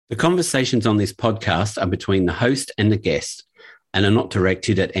The conversations on this podcast are between the host and the guest and are not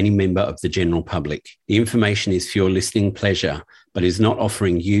directed at any member of the general public. The information is for your listening pleasure, but is not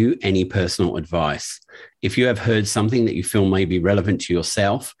offering you any personal advice. If you have heard something that you feel may be relevant to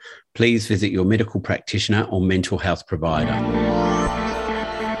yourself, please visit your medical practitioner or mental health provider.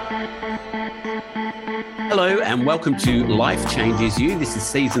 Hello and welcome to Life Changes You. This is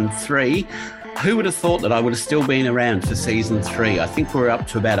season 3. Who would have thought that I would have still been around for season 3? I think we're up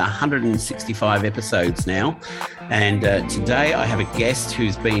to about 165 episodes now. And today I have a guest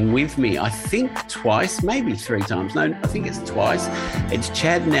who's been with me, I think twice, maybe 3 times. No, I think it's twice. It's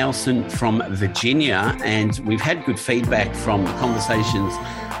Chad Nelson from Virginia. And we've had good feedback from the conversations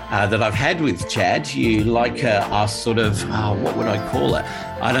that I've had with Chad. You like our sort of, what would I call it?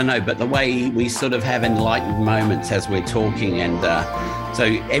 I don't know, but the way we sort of have enlightened moments as we're talking. And so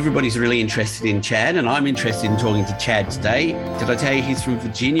everybody's really interested in Chad, and I'm interested in talking to Chad today. Did I tell you he's from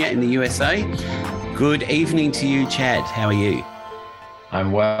Virginia in the USA? Good evening to you, Chad. How are you?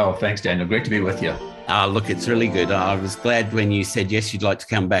 I'm well. Thanks, Daniel. Great to be with you. Look, it's really good. I was glad when you said, yes, you'd like to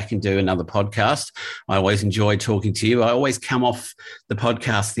come back and do another podcast. I always enjoy talking to you. I always come off the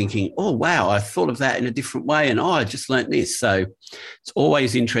podcast thinking, oh, wow, I thought of that in a different way. And I just learnt this. So it's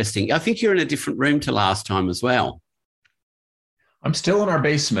always interesting. I think you're in a different room to last time as well. I'm still in our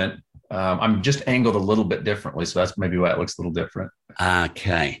basement. I'm just angled a little bit differently. So that's maybe why it looks a little different.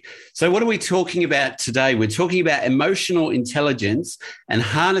 Okay. So what are we talking about today? We're talking about emotional intelligence and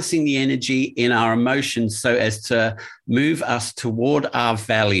harnessing the energy in our emotions so as to move us toward our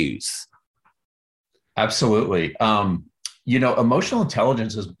values. Absolutely. Emotional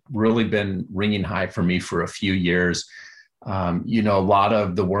intelligence has really been ringing high for me for a few years. A lot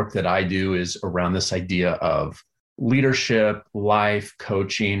of the work that I do is around this idea of leadership, life,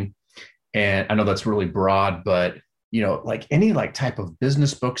 coaching. And I know that's really broad, but, like any type of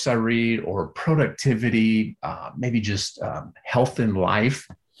business books I read or productivity, maybe just health in life,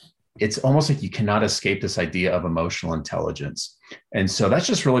 it's almost like you cannot escape this idea of emotional intelligence. And so that's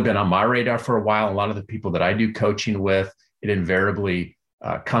just really been on my radar for a while. A lot of the people that I do coaching with, it invariably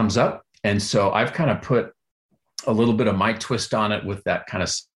comes up. And so I've kind of put a little bit of my twist on it with that kind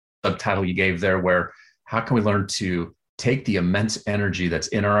of subtitle you gave there, where how can we learn to take the immense energy that's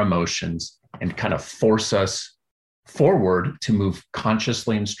in our emotions and kind of force us forward to move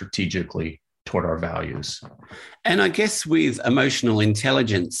consciously and strategically toward our values. And I guess with emotional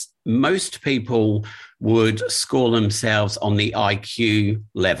intelligence, most people would score themselves on the IQ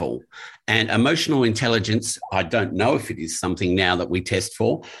level. And emotional intelligence, I don't know if it is something now that we test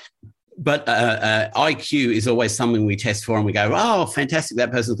for, but IQ is always something we test for and we go, oh, fantastic,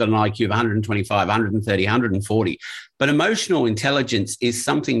 that person's got an IQ of 125, 130, 140. But emotional intelligence is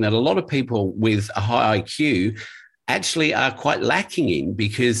something that a lot of people with a high IQ actually are quite lacking in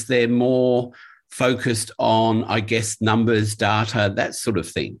because they're more focused on, I guess, numbers, data, that sort of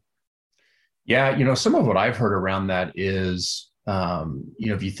thing. Yeah, some of what I've heard around that is,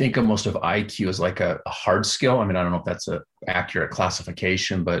 if you think almost of IQ as like a hard skill, I don't know if that's an accurate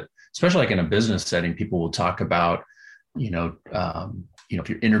classification, but especially like in a business setting, people will talk about, if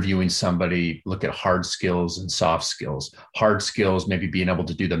you're interviewing somebody, look at hard skills and soft skills. Hard skills, maybe being able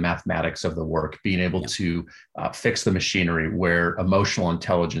to do the mathematics of the work, being able to fix the machinery, where emotional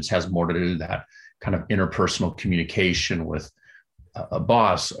intelligence has more to do with that kind of interpersonal communication with a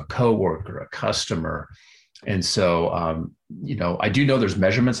boss, a coworker, a customer. And so, I do know there's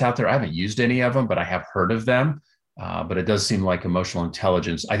measurements out there. I haven't used any of them, but I have heard of them. But it does seem like emotional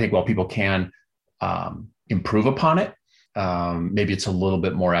intelligence, I think while people can improve upon it, maybe it's a little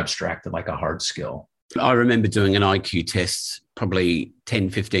bit more abstract than like a hard skill. I remember doing an IQ test probably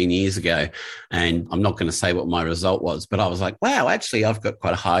 10, 15 years ago, and I'm not going to say what my result was, but I was like, wow, actually, I've got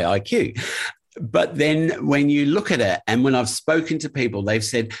quite a high IQ. But then when you look at it, and when I've spoken to people, they've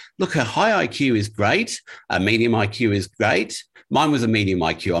said, look, a high IQ is great. A medium IQ is great. Mine was a medium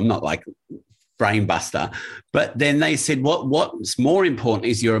IQ. I'm not like brain buster. But then they said, what's more important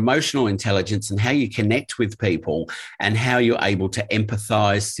is your emotional intelligence and how you connect with people and how you're able to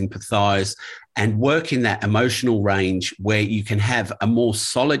empathize, sympathize, and work in that emotional range where you can have a more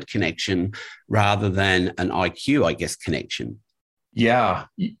solid connection rather than an IQ, I guess, connection. Yeah.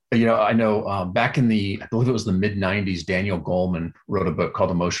 I know back in I believe it was the mid 90s, Daniel Goleman wrote a book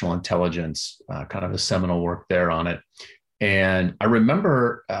called Emotional Intelligence, kind of a seminal work there on it. And I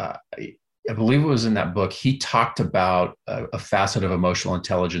remember, I believe it was in that book, he talked about a facet of emotional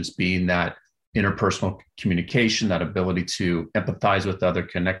intelligence being that interpersonal communication, that ability to empathize with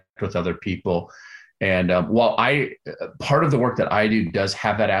connect with other people. And while part of the work that I do does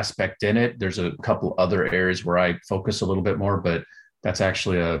have that aspect in it, there's a couple other areas where I focus a little bit more, but that's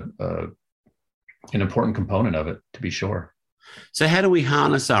actually an important component of it, to be sure. So how do we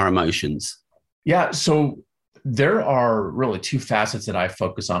harness our emotions? Yeah. So there are really two facets that I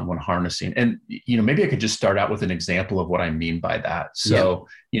focus on when harnessing. And, maybe I could just start out with an example of what I mean by that. So,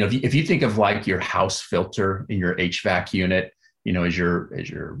 if you think of like your house filter in your HVAC unit, as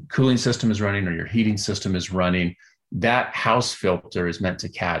your cooling system is running or your heating system is running, that house filter is meant to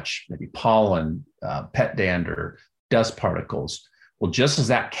catch maybe pollen, pet dander, dust particles. Well, just as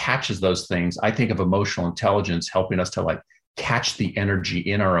that catches those things, I think of emotional intelligence helping us to like catch the energy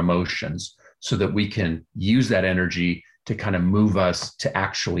in our emotions so that we can use that energy to kind of move us to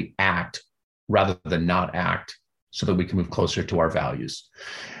actually act rather than not act, so that we can move closer to our values.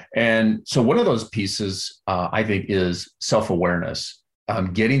 And so one of those pieces, I think, is self-awareness,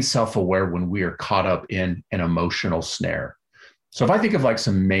 getting self-aware when we are caught up in an emotional snare. So if I think of like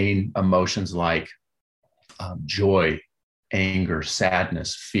some main emotions like joy, anger,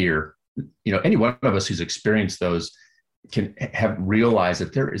 sadness, fear, any one of us who's experienced those can have realized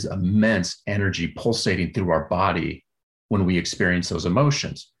that there is immense energy pulsating through our body when we experience those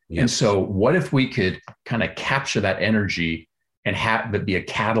emotions. Yes. And so what if we could kind of capture that energy and have it be a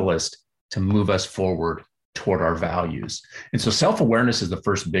catalyst to move us forward toward our values? And so self-awareness is the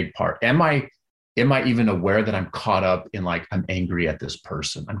first big part. Am I even aware that I'm caught up in like, I'm angry at this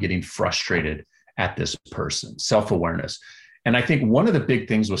person, I'm getting frustrated at this person? Self-awareness. And I think one of the big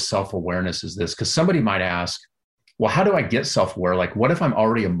things with self-awareness is this, because somebody might ask, well, how do I get self-aware? Like, what if I'm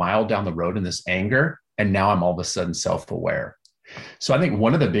already a mile down the road in this anger and now I'm all of a sudden self-aware? So I think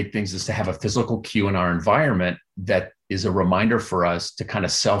one of the big things is to have a physical cue in our environment that is a reminder for us to kind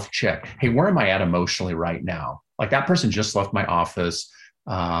of self-check. Hey, where am I at emotionally right now? Like that person just left my office,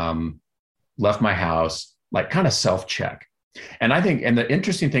 left my house, like kind of self-check. And I think, and the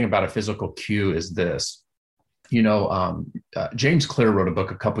interesting thing about a physical cue is this, James Clear wrote a book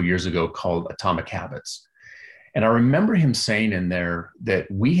a couple years ago called Atomic Habits. And I remember him saying in there that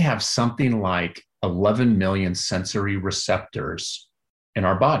we have something like 11 million sensory receptors in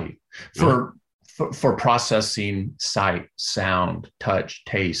our body for processing sight, sound, touch,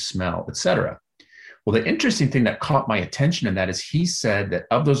 taste, smell, etc. Well, the interesting thing that caught my attention in that is he said that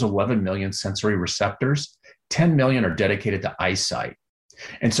of those 11 million sensory receptors, 10 million are dedicated to eyesight.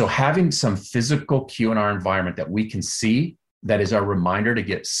 And so having some physical cue in our environment that we can see, that is our reminder to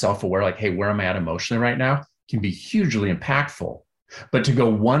get self-aware, like, hey, where am I at emotionally right now, can be hugely impactful. But to go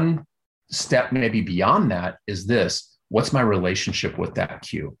one step maybe beyond that is this: what's my relationship with that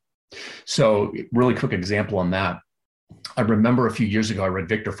cue? So really quick example on that. I remember a few years ago, I read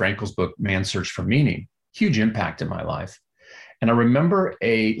Viktor Frankl's book, Man's Search for Meaning, huge impact in my life. And I remember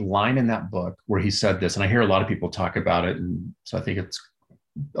a line in that book where he said this, and I hear a lot of people talk about it. And so I think it's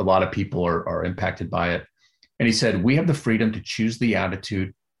a lot of people are impacted by it. And he said, we have the freedom to choose the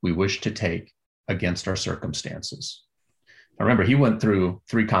attitude we wish to take against our circumstances. Now remember, he went through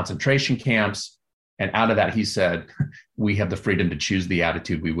 3 concentration camps, and out of that, he said, we have the freedom to choose the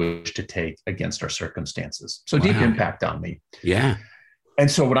attitude we wish to take against our circumstances. So deep impact on me. Yeah. And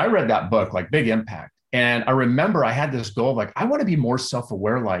so when I read that book, like big impact, and I remember I had this goal, like, I want to be more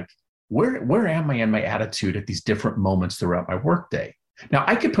self-aware, like where am I in my attitude at these different moments throughout my workday? Now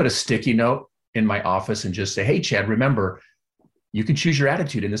I could put a sticky note in my office and just say, hey, Chad, remember, you can choose your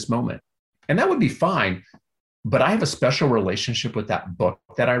attitude in this moment. And that would be fine. But I have a special relationship with that book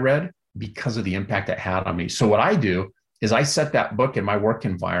that I read because of the impact it had on me. So what I do is I set that book in my work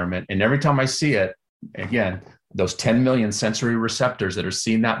environment. And every time I see it, again, those 10 million sensory receptors that are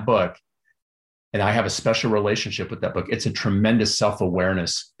seeing that book, and I have a special relationship with that book, it's a tremendous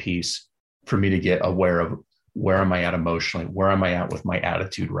self-awareness piece for me to get aware of where am I at emotionally? Where am I at with my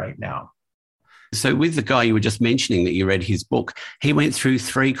attitude right now? So with the guy you were just mentioning that you read his book, he went through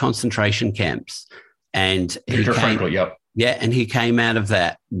 3 concentration camps. And Viktor Frankl, yep. Yeah, and he came out of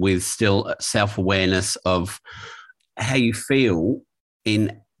that with still self-awareness of how you feel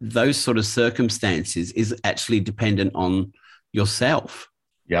in those sort of circumstances is actually dependent on yourself.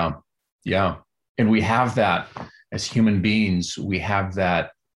 Yeah, yeah. And we have that as human beings. We have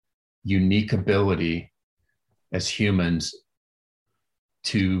that unique ability as humans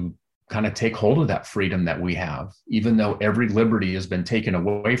to kind of take hold of that freedom that we have. Even though every liberty has been taken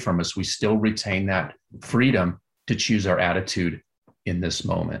away from us, we still retain that freedom to choose our attitude in this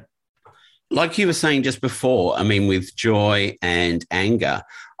moment. Like you were saying just before, I mean, with joy and anger,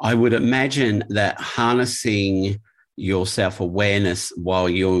 I would imagine that harnessing your self-awareness while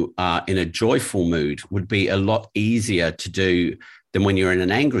you are in a joyful mood would be a lot easier to do than when you're in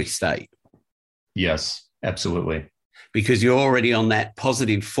an angry state. Yes, absolutely. because you're already on that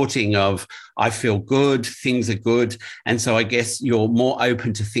positive footing of, I feel good, things are good. And so I guess you're more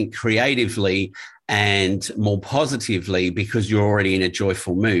open to think creatively and more positively because you're already in a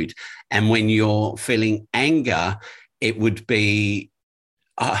joyful mood. And when you're feeling anger, it would be,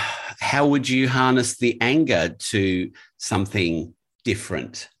 how would you harness the anger to something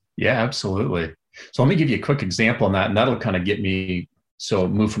different? Yeah, absolutely. So let me give you a quick example on that, and that'll kind of get me, so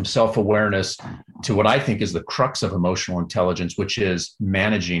move from self-awareness to what I think is the crux of emotional intelligence, which is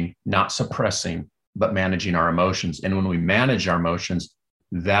managing, not suppressing, but managing our emotions. And when we manage our emotions,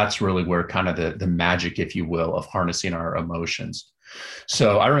 that's really where kind of the magic, if you will, of harnessing our emotions.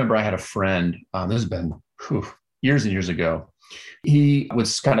 So I remember I had a friend, this has been years and years ago. He would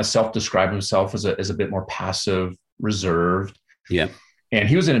kind of self-describe himself as a bit more passive, reserved. Yeah. And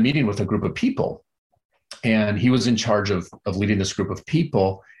he was in a meeting with a group of people, and he was in charge of leading this group of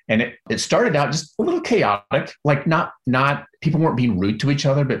people. And it started out just a little chaotic, like not people weren't being rude to each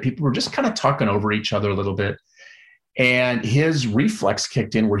other, but people were just kind of talking over each other a little bit. And his reflex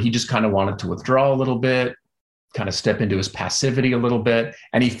kicked in where he just kind of wanted to withdraw a little bit, kind of step into his passivity a little bit.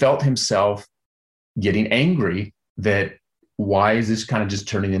 And he felt himself getting angry that why is this kind of just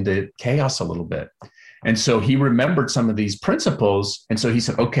turning into chaos a little bit? And so he remembered some of these principles. And so he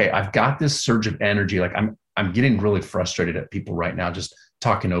said, okay, I've got this surge of energy. Like I'm getting really frustrated at people right now, just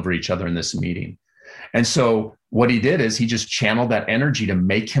talking over each other in this meeting. And so what he did is he just channeled that energy to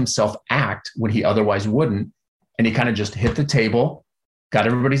make himself act when he otherwise wouldn't. And he kind of just hit the table, got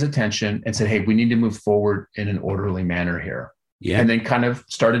everybody's attention and said, hey, we need to move forward in an orderly manner here. Yeah. And then kind of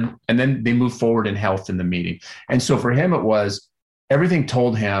started, and then they moved forward in health in the meeting. And so for him, it was everything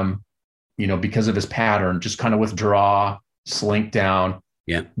told him, because of his pattern, just kind of withdraw, slink down.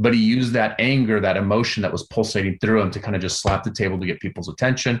 Yeah. But he used that anger, that emotion that was pulsating through him to kind of just slap the table to get people's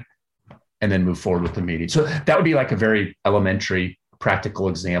attention and then move forward with the meeting. So that would be like a very elementary, practical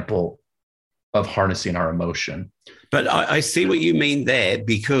example of harnessing our emotion. But I see what you mean there,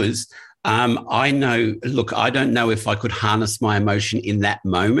 because I don't know if I could harness my emotion in that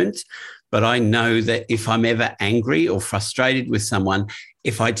moment, but I know that if I'm ever angry or frustrated with someone,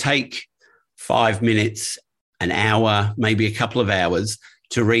 if I take 5 minutes, an hour, maybe a couple of hours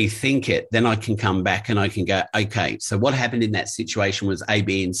to rethink it, then I can come back and I can go, okay, so what happened in that situation was A,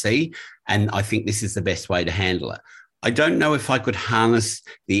 B, and C, and I think this is the best way to handle it. I don't know if I could harness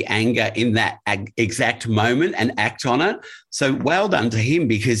the anger in that exact moment and act on it. So well done to him,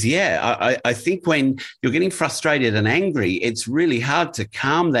 because, I think when you're getting frustrated and angry, it's really hard to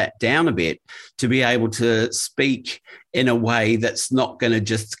calm that down a bit, to be able to speak in a way that's not going to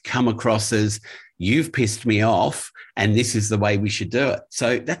just come across as you've pissed me off and this is the way we should do it.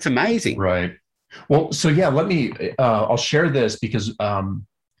 So that's amazing. Right. Well, so I'll share this because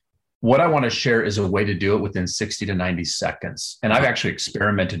what I want to share is a way to do it within 60 to 90 seconds. And I've actually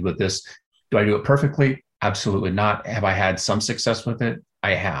experimented with this. Do I do it perfectly? Absolutely not. Have I had some success with it?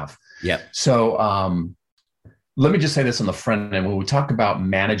 I have. Yeah. So let me just say this on the front end. When we talk about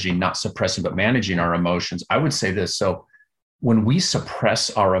managing, not suppressing, but managing our emotions, I would say this. So when we suppress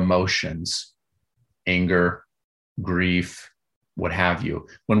our emotions, anger, grief, what have you,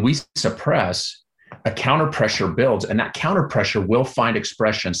 when we suppress, a counter pressure builds, and that counter pressure will find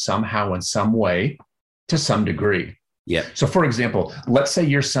expression somehow in some way to some degree. Yeah. So for example, let's say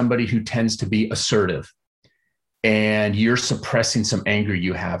you're somebody who tends to be assertive and you're suppressing some anger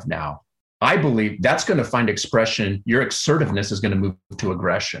you have now. I believe that's going to find expression. Your assertiveness is going to move to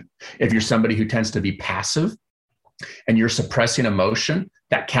aggression. If you're somebody who tends to be passive and you're suppressing emotion,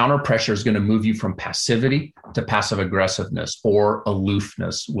 that counter pressure is going to move you from passivity to passive aggressiveness or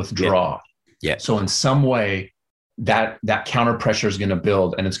aloofness, withdraw. Yeah. So in some way, that counter pressure is going to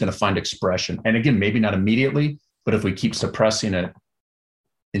build and it's going to find expression. And again, maybe not immediately, but if we keep suppressing it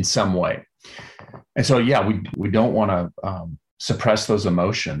in some way. And so, we don't want to suppress those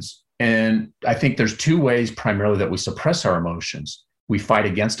emotions. And I think there's two ways primarily that we suppress our emotions. We fight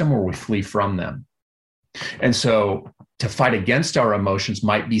against them or we flee from them. And so to fight against our emotions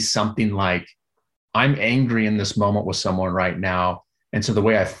might be something like, I'm angry in this moment with someone right now. And so the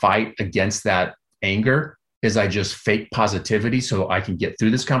way I fight against that anger is I just fake positivity so I can get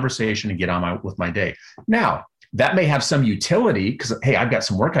through this conversation and get on with my day. Now, that may have some utility because, hey, I've got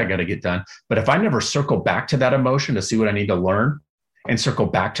some work I got to get done. But if I never circle back to that emotion to see what I need to learn and circle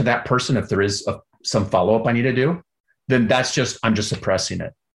back to that person, if there is some follow-up I need to do, then I'm just suppressing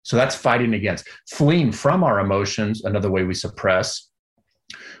it. So that's fighting against. Fleeing from our emotions, another way we suppress,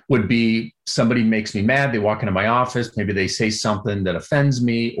 would be somebody makes me mad. They walk into my office. Maybe they say something that offends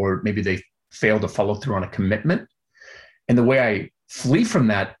me, or maybe they fail to follow through on a commitment. And the way I flee from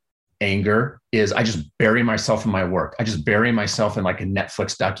that anger is I just bury myself in my work. I just bury myself in like a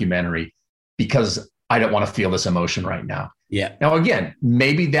Netflix documentary because I don't want to feel this emotion right now. Yeah. Now, again,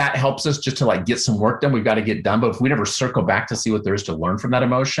 maybe that helps us just to like get some work done. We've got to get done. But if we never circle back to see what there is to learn from that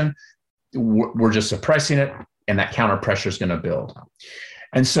emotion, we're just suppressing it, and that counter pressure is going to build.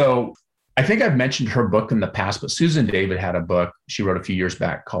 And so I think I've mentioned her book in the past, but Susan David had a book she wrote a few years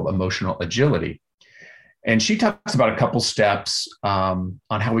back called Emotional Agility. And she talks about a couple steps on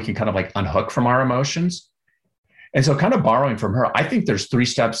how we can kind of like unhook from our emotions. And so kind of borrowing from her, I think there's 3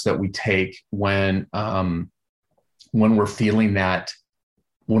 steps that we take when we're feeling that,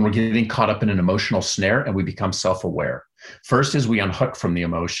 when we're getting caught up in an emotional snare and we become self-aware. First is we unhook from the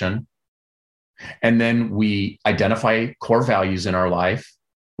emotion. And then we identify core values in our life,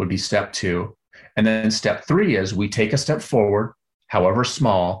 would be step 2. And then step 3 is we take a step forward, however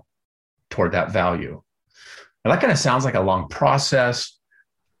small, toward that value. Now, that kind of sounds like a long process.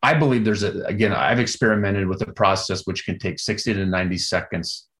 I believe again, I've experimented with a process which can take 60 to 90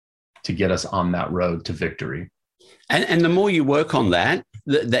 seconds to get us on that road to victory. And the more you work on that,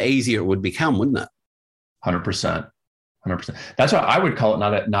 the easier it would become, wouldn't it? 100%. 100%. That's why I would call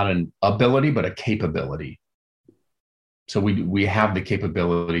it not an ability, but a capability. So we have the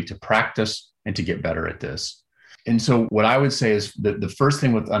capability to practice and to get better at this. And so what I would say is that the first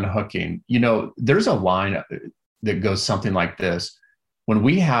thing with unhooking, there's a line that goes something like this. When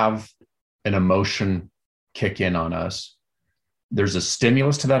we have an emotion kick in on us, there's a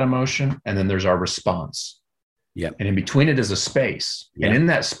stimulus to that emotion, and then there's our response. Yep. And in between it is a space. Yep. And in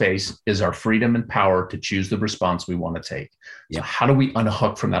that space is our freedom and power to choose the response we want to take. Yep. So how do we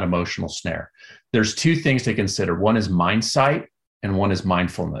unhook from that emotional snare? There's 2 things to consider. One is mindsight and one is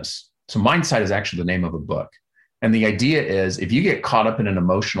mindfulness. So mindsight is actually the name of a book. And the idea is if you get caught up in an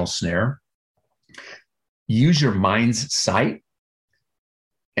emotional snare, use your mind's sight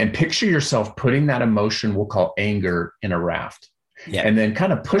and picture yourself putting that emotion we'll call anger in a raft. Yep. And then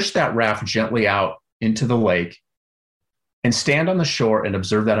kind of push that raft gently out into the lake and stand on the shore and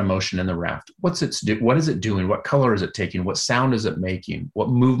observe that emotion in the raft. What is it doing? What color is it taking? What sound is it making? What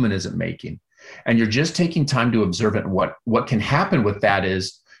movement is it making? And you're just taking time to observe it. And what can happen with that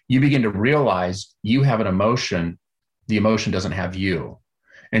is you begin to realize you have an emotion. The emotion doesn't have you.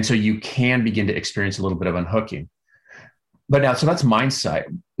 And so you can begin to experience a little bit of unhooking. So that's mindsight.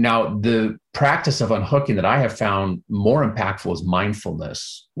 Now, the practice of unhooking that I have found more impactful is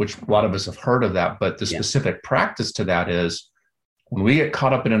mindfulness, which a lot of us have heard of that. But the specific practice to that is when we get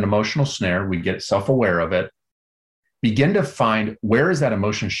caught up in an emotional snare, we get self-aware of it, begin to find where is that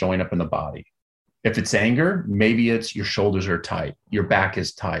emotion showing up in the body. If it's anger, maybe it's your shoulders are tight, your back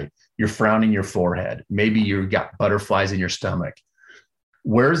is tight, you're frowning your forehead, maybe you've got butterflies in your stomach.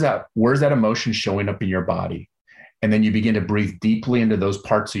 Where's that emotion showing up in your body? And then you begin to breathe deeply into those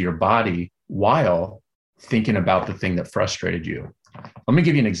parts of your body while thinking about the thing that frustrated you. Let me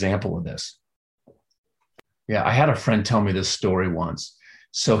give you an example of this. Yeah, I had a friend tell me this story once.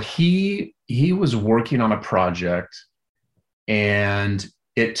 So he was working on a project and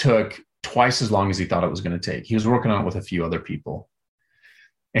it took twice as long as he thought it was going to take. He was working on it with a few other people.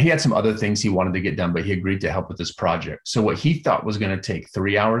 And he had some other things he wanted to get done, but he agreed to help with this project. So what he thought was going to take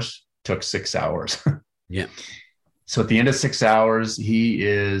 3 hours took 6 hours. Yeah. So at the end of 6 hours, he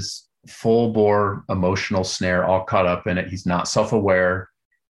is full bore emotional snare, all caught up in it. He's not self-aware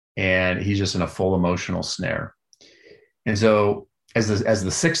and he's just in a full emotional snare. And so as the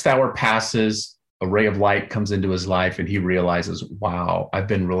 6th hour passes, a ray of light comes into his life and he realizes, wow, I've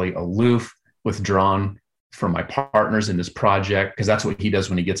been really aloof, withdrawn from my partners in this project, because that's what he does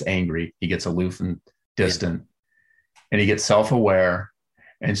when he gets angry. He gets aloof and distant and he gets self-aware.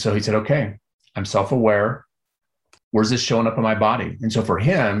 And so he said, okay, I'm self-aware. Where's this showing up in my body? And so for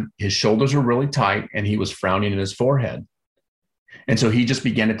him, his shoulders were really tight and he was frowning in his forehead. And so he just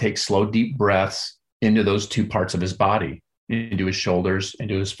began to take slow, deep breaths into those 2 parts of his body, into his shoulders,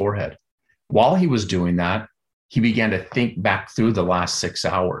 into his forehead. While he was doing that, he began to think back through the last 6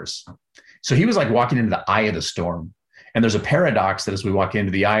 hours. So he was like walking into the eye of the storm. And there's a paradox that as we walk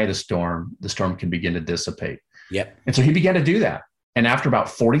into the eye of the storm can begin to dissipate. Yep. And so he began to do that. And after about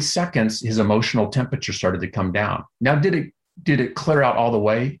 40 seconds, his emotional temperature started to come down. Now, did it clear out all the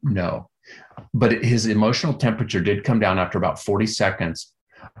way? No. But his emotional temperature did come down after about 40 seconds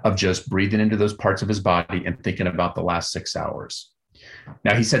of just breathing into those parts of his body and thinking about the last 6 hours.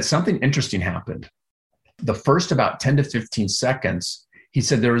 Now, he said something interesting happened. The first about 10 to 15 seconds, he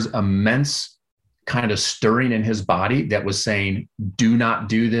said there was immense kind of stirring in his body that was saying, do not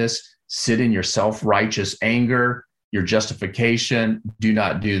do this, sit in your self-righteous anger, your justification, do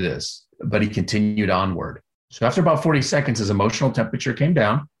not do this. But he continued onward. So after about 40 seconds, his emotional temperature came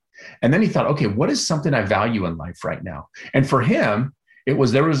down. And then he thought, okay, what is something I value in life right now? And for him, there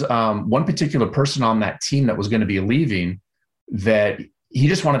was one particular person on that team that was going to be leaving, that he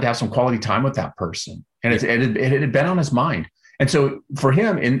just wanted to have some quality time with that person. And it had been on his mind. And so for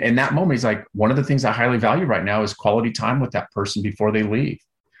him in that moment, he's like, one of the things I highly value right now is quality time with that person before they leave.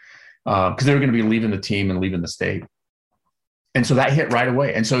 Because they're going to be leaving the team and leaving the state. And so that hit right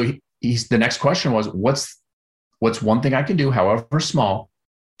away. And so the next question was, what's one thing I can do, however small,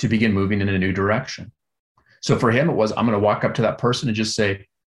 to begin moving in a new direction? So for him, it was, I'm going to walk up to that person and just say,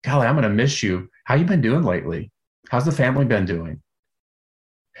 golly, I'm going to miss you. How you been doing lately? How's the family been doing?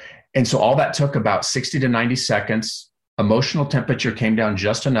 And so all that took about 60 to 90 seconds. Emotional temperature came down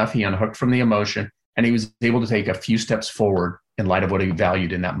just enough. He unhooked from the emotion, and he was able to take a few steps forward in light of what he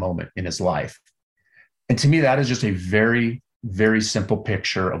valued in that moment in his life. And to me, that is just a very, very simple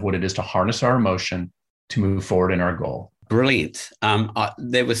picture of what it is to harness our emotion to move forward in our goal. Brilliant.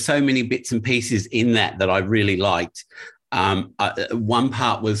 There were so many bits and pieces in that I really liked. One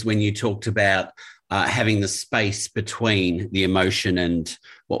part was when you talked about having the space between the emotion and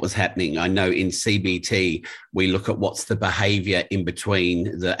what was happening. I know in CBT, we look at what's the behavior in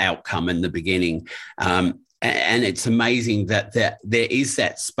between the outcome and the beginning. And it's amazing that there is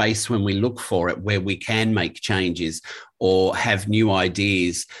that space when we look for it where we can make changes or have new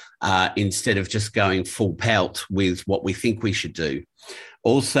ideas instead of just going full pelt with what we think we should do.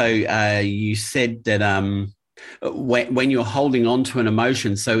 Also, you said that when you're holding on to an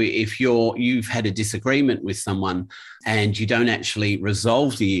emotion, so if you've had a disagreement with someone and you don't actually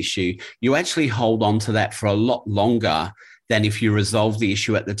resolve the issue, you actually hold on to that for a lot longer than if you resolved the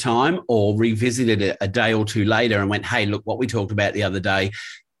issue at the time or revisited it a day or two later and went, hey, look, what we talked about the other day,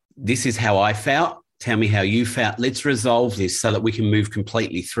 this is how I felt. Tell me how you felt. Let's resolve this so that we can move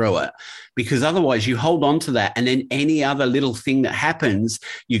completely through it. Because otherwise you hold on to that, and then any other little thing that happens,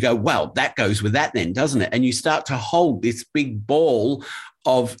 you go, well, that goes with that then, doesn't it? And you start to hold this big ball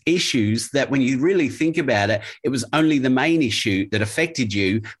of issues that when you really think about it, it was only the main issue that affected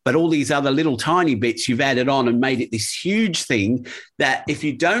you, but all these other little tiny bits you've added on and made it this huge thing that if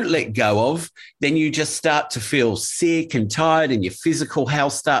you don't let go of, then you just start to feel sick and tired, and your physical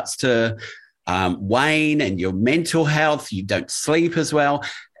health starts to wane, and your mental health, you don't sleep as well.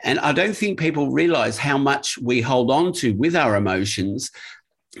 And I don't think people realize how much we hold on to with our emotions.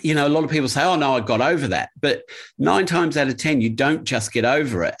 You know, a lot of people say, oh, no, I got over that. But 9 times out of 10, you don't just get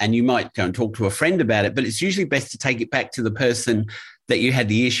over it. And you might go and talk to a friend about it, but it's usually best to take it back to the person that you had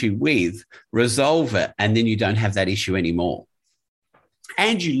the issue with, resolve it, and then you don't have that issue anymore.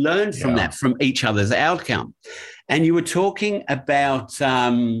 And you learn from that, from each other's outcome. And you were talking about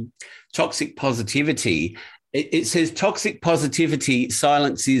toxic positivity. It says toxic positivity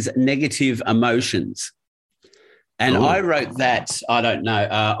silences negative emotions. And I wrote that, I don't know,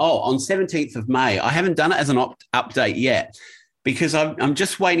 on 17th of May. I haven't done it as an update yet because I'm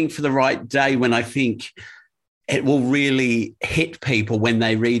just waiting for the right day when I think it will really hit people when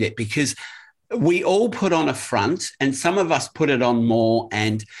they read it, because we all put on a front and some of us put it on more,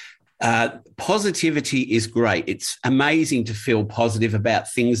 and positivity is great. It's amazing to feel positive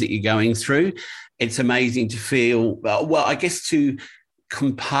about things that you're going through. It's amazing to feel, to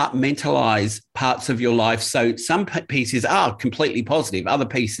compartmentalize parts of your life. So some pieces are completely positive, other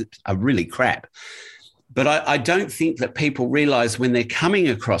pieces are really crap. But I don't think that people realize when they're coming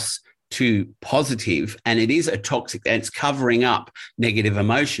across to positive and it is a toxic, and it's covering up negative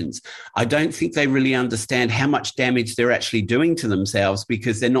emotions, I don't think they really understand how much damage they're actually doing to themselves,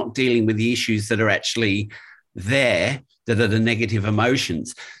 because they're not dealing with the issues that are actually there, that are the negative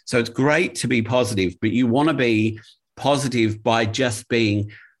emotions. So it's great to be positive, but you want to be positive by just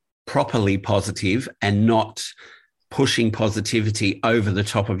being properly positive and not pushing positivity over the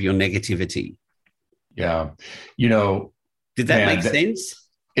top of your negativity. Yeah. Did that make sense?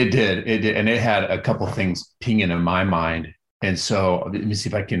 It did. And it had a couple of things pinging in my mind. And so let me see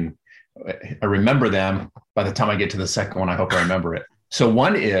if I remember them. By the time I get to the second one, I hope I remember it. So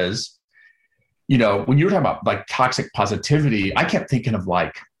one is, when you were talking about like toxic positivity, I kept thinking of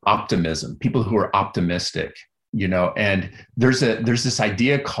like optimism, people who are optimistic, and there's this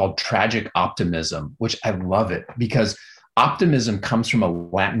idea called tragic optimism, which I love it because optimism comes from a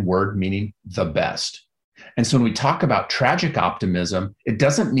Latin word meaning the best. And so when we talk about tragic optimism, it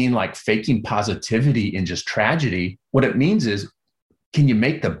doesn't mean like faking positivity in just tragedy. What it means is, can you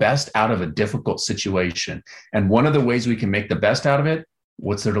make the best out of a difficult situation? And one of the ways we can make the best out of it,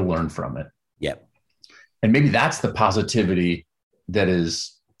 what's there to learn from it? Yep. And maybe that's the positivity that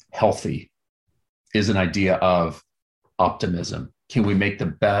is healthy, is an idea of optimism. Can we make the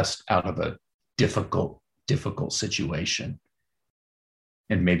best out of a difficult situation?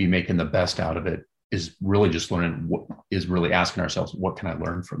 and maybe making the best out of it is really just really asking ourselves, what can I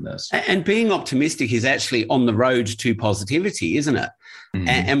learn from this? And being optimistic is actually on the road to positivity, isn't it? Mm-hmm.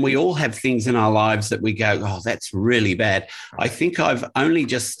 And we all have things in our lives that we go, oh, that's really bad. I think I've only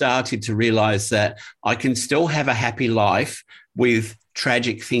just started to realize that I can still have a happy life with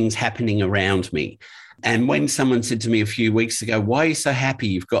tragic things happening around me. And when someone said to me a few weeks ago, why are you so happy?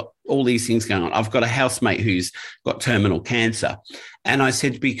 You've got all these things going on. I've got a housemate who's got terminal cancer. And I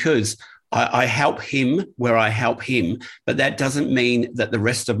said, because I help him where I help him, but that doesn't mean that the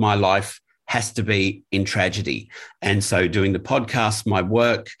rest of my life has to be in tragedy. And so doing the podcast, my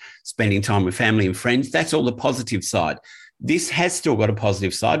work, spending time with family and friends, that's all the positive side. This has still got a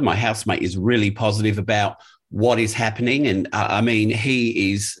positive side. My housemate is really positive about what is happening. And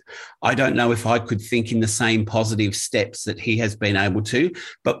he is, I don't know if I could think in the same positive steps that he has been able to,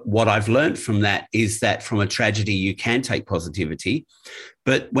 but what I've learned from that is that from a tragedy, you can take positivity.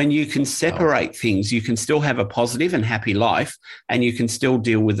 But when you can separate things, you can still have a positive and happy life, and you can still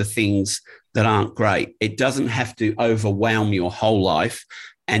deal with the things that aren't great. It doesn't have to overwhelm your whole life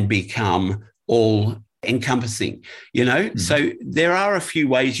and become all encompassing, Mm-hmm. So there are a few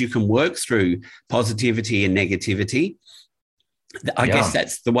ways you can work through positivity and negativity. I guess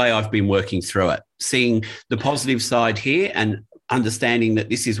that's the way I've been working through it, seeing the positive side here and understanding that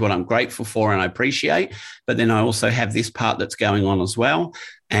this is what I'm grateful for and I appreciate, but then I also have this part that's going on as well,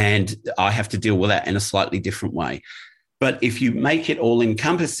 and I have to deal with that in a slightly different way. But if you make it all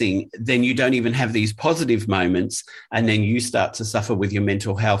encompassing, then you don't even have these positive moments, and then you start to suffer with your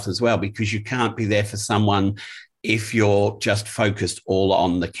mental health as well, because you can't be there for someone if you're just focused all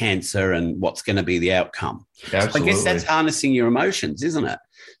on the cancer and what's going to be the outcome. Absolutely. So I guess that's harnessing your emotions, isn't it?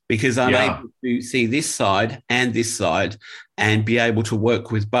 Because I'm able to see this side and this side and be able to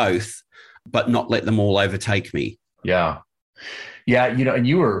work with both, but not let them all overtake me. Yeah. Yeah. And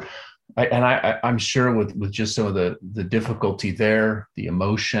you were... I'm sure with just some of the difficulty there, the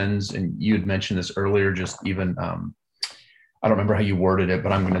emotions, and you had mentioned this earlier, just even, I don't remember how you worded it,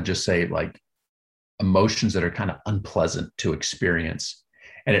 but I'm going to just say like emotions that are kind of unpleasant to experience.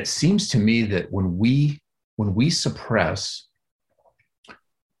 And it seems to me that when we suppress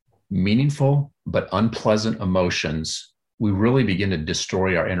meaningful but unpleasant emotions, we really begin to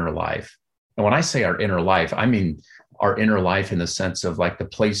destroy our inner life. And when I say our inner life, I mean our inner life in the sense of like the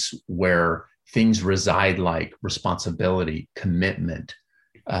place where things reside, like responsibility, commitment,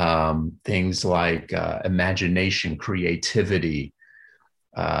 things like imagination, creativity,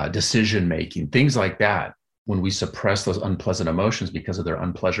 decision-making, things like that. When we suppress those unpleasant emotions because of their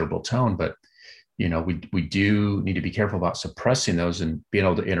unpleasurable tone, but we do need to be careful about suppressing those and being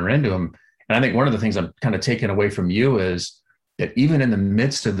able to enter into them. And I think one of the things I'm kind of taking away from you is that even in the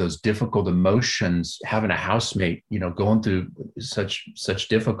midst of those difficult emotions, having a housemate, going through such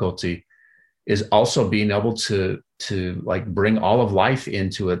difficulty, is also being able to like bring all of life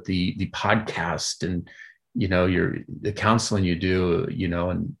into it, the podcast and the counseling you do,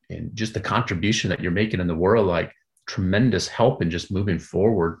 and just the contribution that you're making in the world, like tremendous help in just moving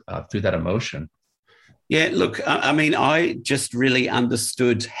forward through that emotion. Yeah, look, I just really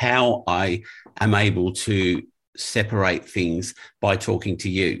understood how I am able to separate things by talking to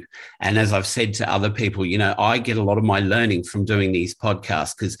you. And as I've said to other people, I get a lot of my learning from doing these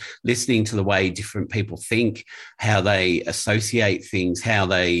podcasts, because listening to the way different people think, how they associate things, how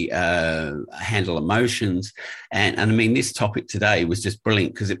they handle emotions. And this topic today was just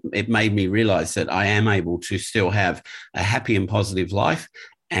brilliant, because it made me realize that I am able to still have a happy and positive life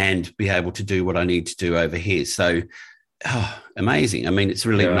and be able to do what I need to do over here. So, amazing. It's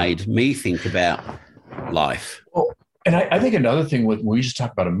really made me think about life. Well, and I think another thing when we just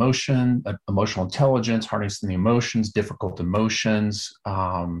talk about emotion, emotional intelligence, harnessing the emotions, difficult emotions.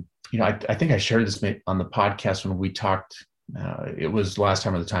 I think I shared this on the podcast when we talked. It was last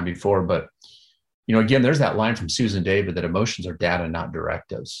time or the time before, but again, there's that line from Susan David that emotions are data, not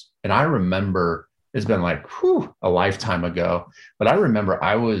directives. And I remember it's been like a lifetime ago, but I remember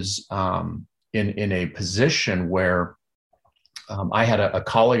I was in a position where I had a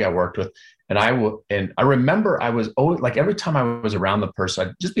colleague I worked with. And I remember I was always like, every time I was around the person,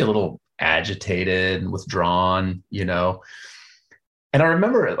 I'd just be a little agitated and withdrawn, And I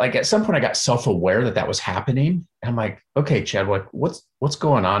remember like at some point I got self-aware that was happening. And I'm like, okay, Chad, what's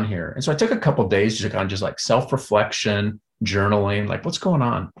going on here? And so I took a couple of days to kind of just like self-reflection, journaling, like what's going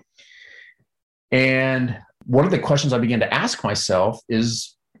on? And one of the questions I began to ask myself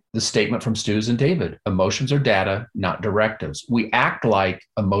is the statement from Susan David: emotions are data, not directives. We act like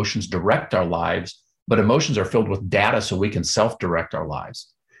emotions direct our lives, but emotions are filled with data so we can self-direct our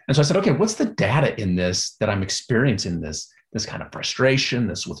lives. And so I said, okay, what's the data in this that I'm experiencing this? this kind of frustration,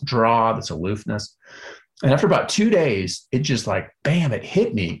 this withdrawal, this aloofness. And after about 2 days, it just like, bam, it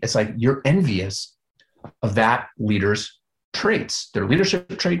hit me. It's like you're envious of that leader's traits, their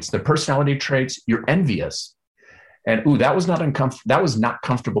leadership traits, their personality traits. You're envious. And that was not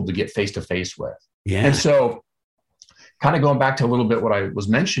comfortable to get face to face with. Yeah. And so kind of going back to a little bit what I was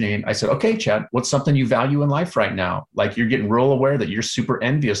mentioning, I said, okay, Chad, what's something you value in life right now? Like you're getting real aware that you're super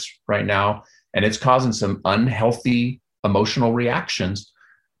envious right now, and it's causing some unhealthy emotional reactions.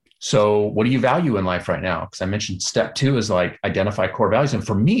 So what do you value in life right now? Because I mentioned step 2 is like identify core values. And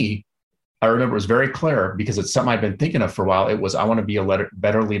for me, I remember it was very clear because it's something I've been thinking of for a while. It was, I want to be a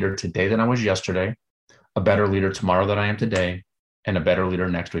better leader today than I was yesterday, a better leader tomorrow than I am today, and a better leader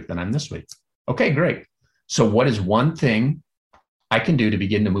next week than I'm this week. Okay, great. So what is one thing I can do to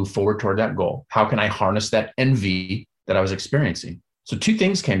begin to move forward toward that goal? How can I harness that envy that I was experiencing? So 2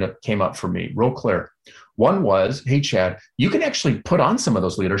 things came up for me real clear. One was, hey, Chad, you can actually put on some of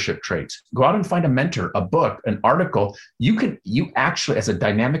those leadership traits. Go out and find a mentor, a book, an article. You actually, as a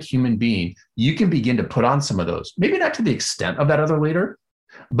dynamic human being, you can begin to put on some of those. Maybe not to the extent of that other leader,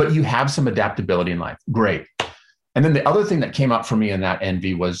 but you have some adaptability in life. Great. And then the other thing that came up for me in that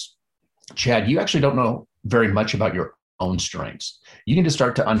envy was, Chad, you actually don't know very much about your own strengths. You need to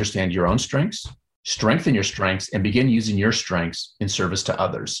start to understand your own strengths, strengthen your strengths, and begin using your strengths in service to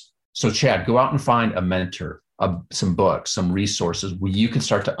others. So Chad, go out and find a mentor, some books, some resources where you can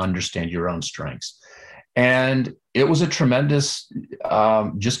start to understand your own strengths. And it was a tremendous,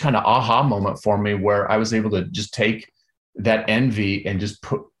 just kind of aha moment for me where I was able to just take that envy and just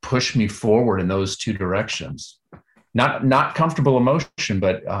push me forward in those 2 directions. Not comfortable emotion,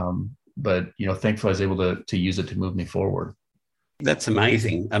 but thankfully I was able to use it to move me forward. That's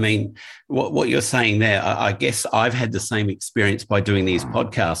amazing. I mean, what you're saying there, I guess I've had the same experience by doing these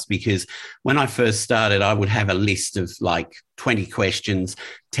podcasts, because when I first started, I would have a list of like 20 questions,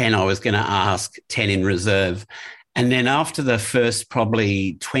 10 I was going to ask, 10 in reserve. And then after the first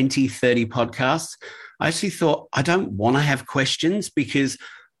probably 20, 30 podcasts, I actually thought, I don't want to have questions, because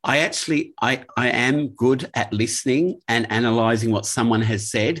I am good at listening and analyzing what someone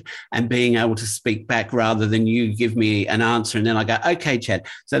has said and being able to speak back rather than you give me an answer and then I go, okay, Chad.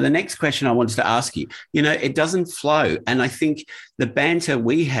 So the next question I wanted to ask you, it doesn't flow. And I think the banter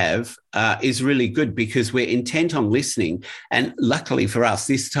we have is really good because we're intent on listening. And luckily for us,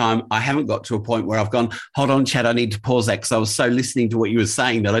 this time I haven't got to a point where I've gone, hold on, Chad, I need to pause that because I was so listening to what you were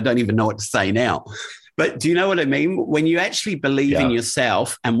saying that I don't even know what to say now. But do you know what I mean? When you actually believe in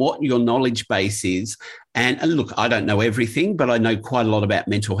yourself and what your knowledge base is, and look, I don't know everything, but I know quite a lot about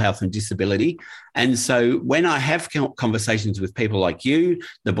mental health and disability. And so when I have conversations with people like you,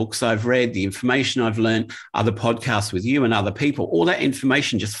 the books I've read, the information I've learned, other podcasts with you and other people, all that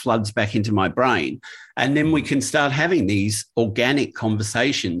information just floods back into my brain. And then we can start having these organic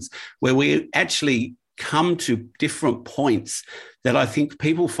conversations where we actually come to different points that I think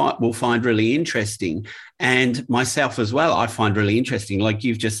people will find really interesting. And myself as well, I find really interesting. Like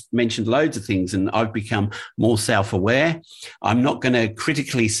you've just mentioned loads of things and I've become more self-aware. I'm not going to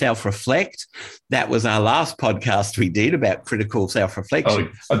critically self-reflect. That was our last podcast we did about critical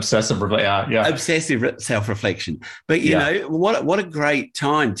self-reflection. Oh, obsessive self-reflection. But, you know, what a great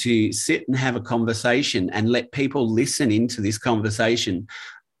time to sit and have a conversation and let people listen into this conversation.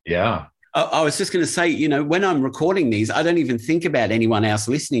 Yeah. I was just going to say, you know, when I'm recording these, I don't even think about anyone else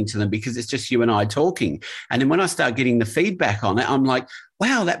listening to them because it's just you and I talking. And then when I start getting the feedback on it, I'm like,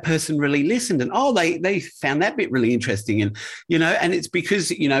 wow, that person really listened. And, they found that bit really interesting. And, you know, and it's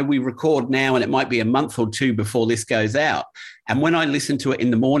because, you know, we record now and it might be a month or 2 before this goes out. And when I listen to it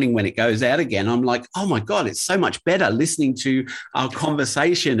in the morning when it goes out again, I'm like, oh, my God, it's so much better listening to our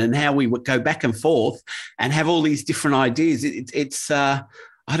conversation and how we would go back and forth and have all these different ideas. It's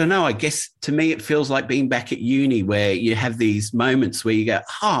I don't know. I guess to me, it feels like being back at uni where you have these moments where you go,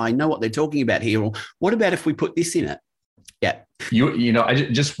 I know what they're talking about here. Or what about if we put this in it? Yeah. You know,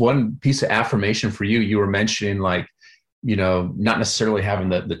 just one piece of affirmation for you. You were mentioning like, you know, not necessarily having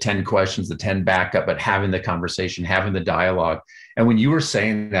the 10 questions, the 10 backup, but having the conversation, having the dialogue. And when you were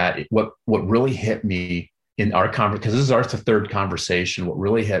saying that, what really hit me in our conversation, because this is our 3rd conversation, what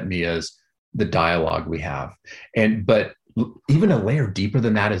really hit me is the dialogue we have. But even a layer deeper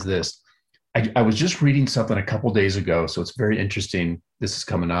than that is this. I was just reading something a couple days ago, so it's very interesting. This is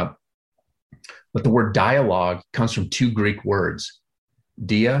coming up. But the word dialogue comes from 2 Greek words,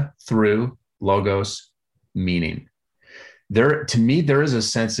 dia, through, logos, meaning. To me, there is a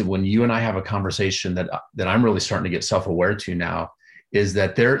sense that when you and I have a conversation that I'm really starting to get self-aware to now, is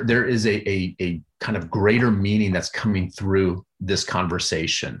that there is a kind of greater meaning that's coming through this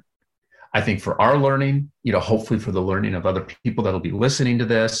conversation. I think for our learning, hopefully for the learning of other people that'll be listening to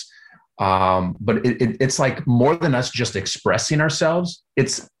this. But it's like more than us just expressing ourselves.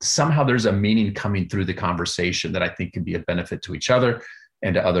 It's somehow there's a meaning coming through the conversation that I think can be a benefit to each other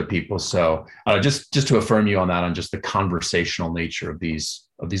and to other people. So just to affirm you on that, on just the conversational nature of these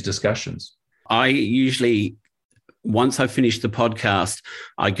discussions. I usually, once I finish the podcast,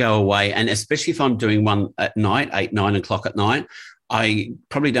 I go away, and especially if I'm doing one at night, 8, 9 o'clock at night, I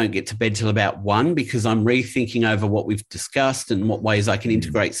probably don't get to bed till about 1 because I'm rethinking over what we've discussed and what ways I can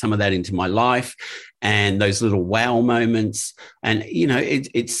integrate some of that into my life and those little wow moments. And,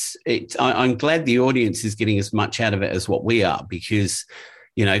 I'm glad the audience is getting as much out of it as what we are, because,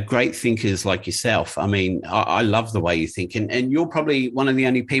 great thinkers like yourself. I mean, I love the way you think. And you're probably one of the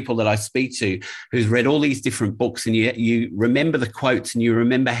only people that I speak to who's read all these different books, and you remember the quotes and you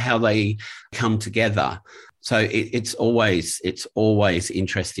remember how they come together. So it's always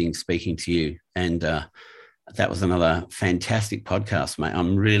interesting speaking to you. And that was another fantastic podcast, mate.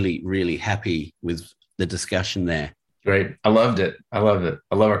 I'm really, really happy with the discussion there. Great. I loved it. I love it.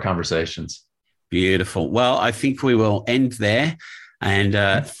 I love our conversations. Beautiful. Well, I think we will end there. And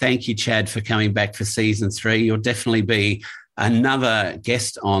thank you, Chad, for coming back for season 3. You'll definitely be another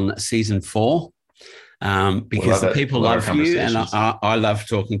guest on season 4. Because the people love you, and I love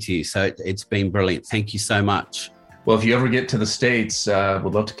talking to you. So it's been brilliant. Thank you so much. Well, if you ever get to the States, we'd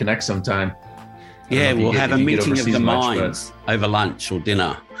love to connect sometime. Yeah, we'll have a meeting of the minds over lunch or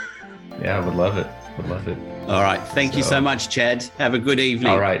dinner. Yeah, I would love it. All right. Thank you so much, Chad. Have a good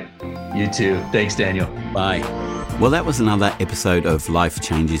evening. All right. You too. Thanks, Daniel. Bye. Well, that was another episode of Life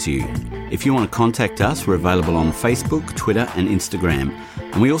Changes You. If you want to contact us, we're available on Facebook, Twitter, and Instagram.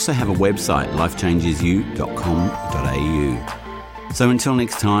 And we also have a website, lifechangesyou.com.au. So until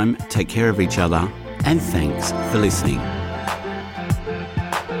next time, take care of each other, and thanks for listening.